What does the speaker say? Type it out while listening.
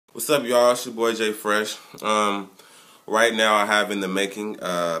What's up, y'all? It's your boy Jay Fresh. Right now I have in the making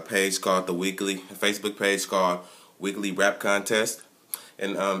a page called a Facebook page called Weekly Rap Contest.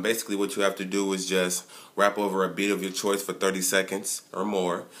 And basically what you have to do is just rap over a beat of your choice for 30 seconds or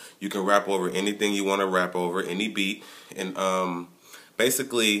more. You can rap over anything you want to rap over, any beat. And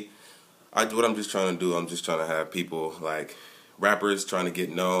basically, what I'm just trying to do, I'm just trying to have people like rappers trying to get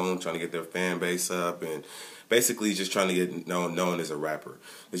known, trying to get their fan base up, and basically just trying to get known as a rapper.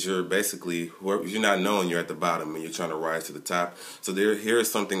 Because you're basically, if you're not known, you're at the bottom and you're trying to rise to the top. So here is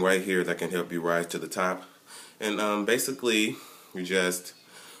something right here that can help you rise to the top. And basically, you're just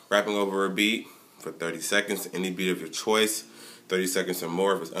rapping over a beat for 30 seconds, any beat of your choice. 30 seconds or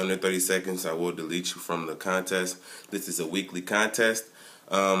more. If it's under 30 seconds, I will delete you from the contest. This is a weekly contest.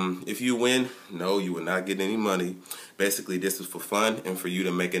 If you win, no, you will not get any money. Basically, this is for fun and for you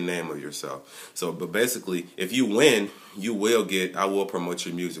to make a name of yourself. So, but basically, if you win, I will promote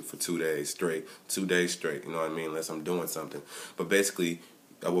your music for 2 days straight. 2 days straight, you know what I mean? Unless I'm doing something. But basically,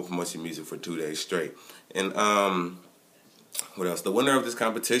 I will promote your music for 2 days straight. And, what else? The winner of this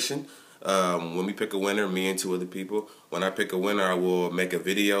competition, when we pick a winner, me and 2 other people, when I pick a winner, I will make a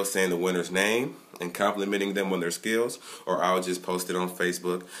video saying the winner's name and complimenting them on their skills, or I'll just post it on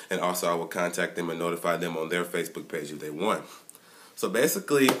Facebook, and also I will contact them and notify them on their Facebook page if they won. So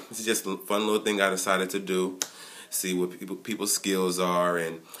basically, it's just a fun little thing I decided to do, see what people's skills are,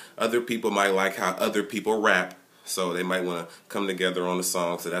 and other people might like how other people rap, so they might want to come together on a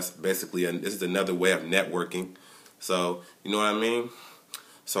song. So that's basically, this is another way of networking. So, you know what I mean?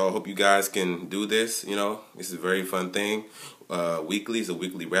 So I hope you guys can do this, you know. This is a very fun thing. Weekly is a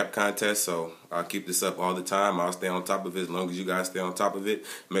weekly rap contest, so I'll keep this up all the time. I'll stay on top of it as long as you guys stay on top of it.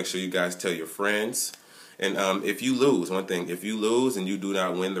 Make sure you guys tell your friends. And if you lose, one thing, if you lose and you do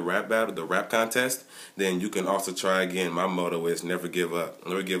not win the rap battle, the rap contest, then you can also try again. My motto is never give up.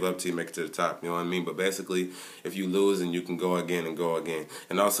 Never give up till you make it to the top, you know what I mean? But basically, if you lose, and you can go again and go again.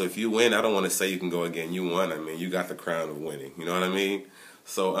 And also, if you win, I don't want to say you can go again. You won, I mean, you got the crown of winning, you know what I mean?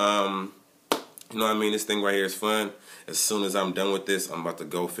 So, you know what I mean? This thing right here is fun. As soon as I'm done with this, I'm about to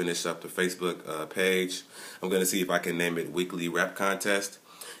go finish up the Facebook page. I'm going to see if I can name it Weekly Rap Contest.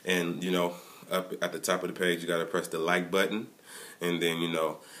 And, you know, up at the top of the page, you got to press the like button. And then, you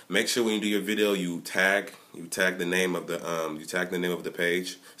know, make sure when you do your video, you tag the name of the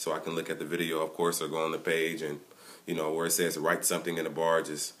page, so I can look at the video, of course, or go on the page, and, you know, where it says write something in the bar,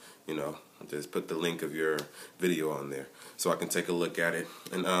 just, you know, just put the link of your video on there so I can take a look at it.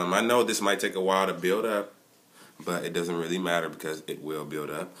 And I know this might take a while to build up, but it doesn't really matter because it will build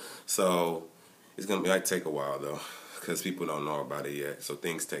up. So it's going to might take a while, though, because people don't know about it yet. So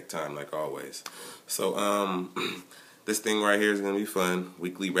things take time, like always. So this thing right here is going to be fun.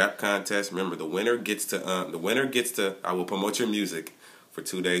 Weekly rap contest. Remember, the winner gets to, I will promote your music for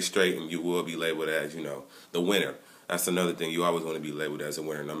 2 days straight, and you will be labeled as, you know, the winner. That's another thing. You always want to be labeled as a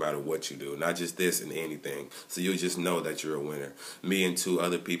winner no matter what you do. Not just this and anything. So you'll just know that you're a winner. Me and 2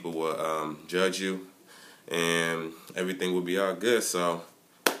 other people will judge you, and everything will be all good. So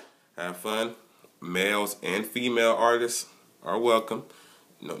have fun. Males and female artists are welcome.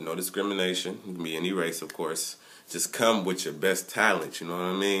 No discrimination. You can be any race, of course. Just come with your best talent, you know what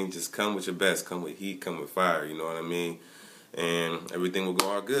I mean? Just come with your best. Come with heat, come with fire, you know what I mean? And everything will go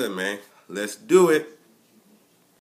all good, man. Let's do it.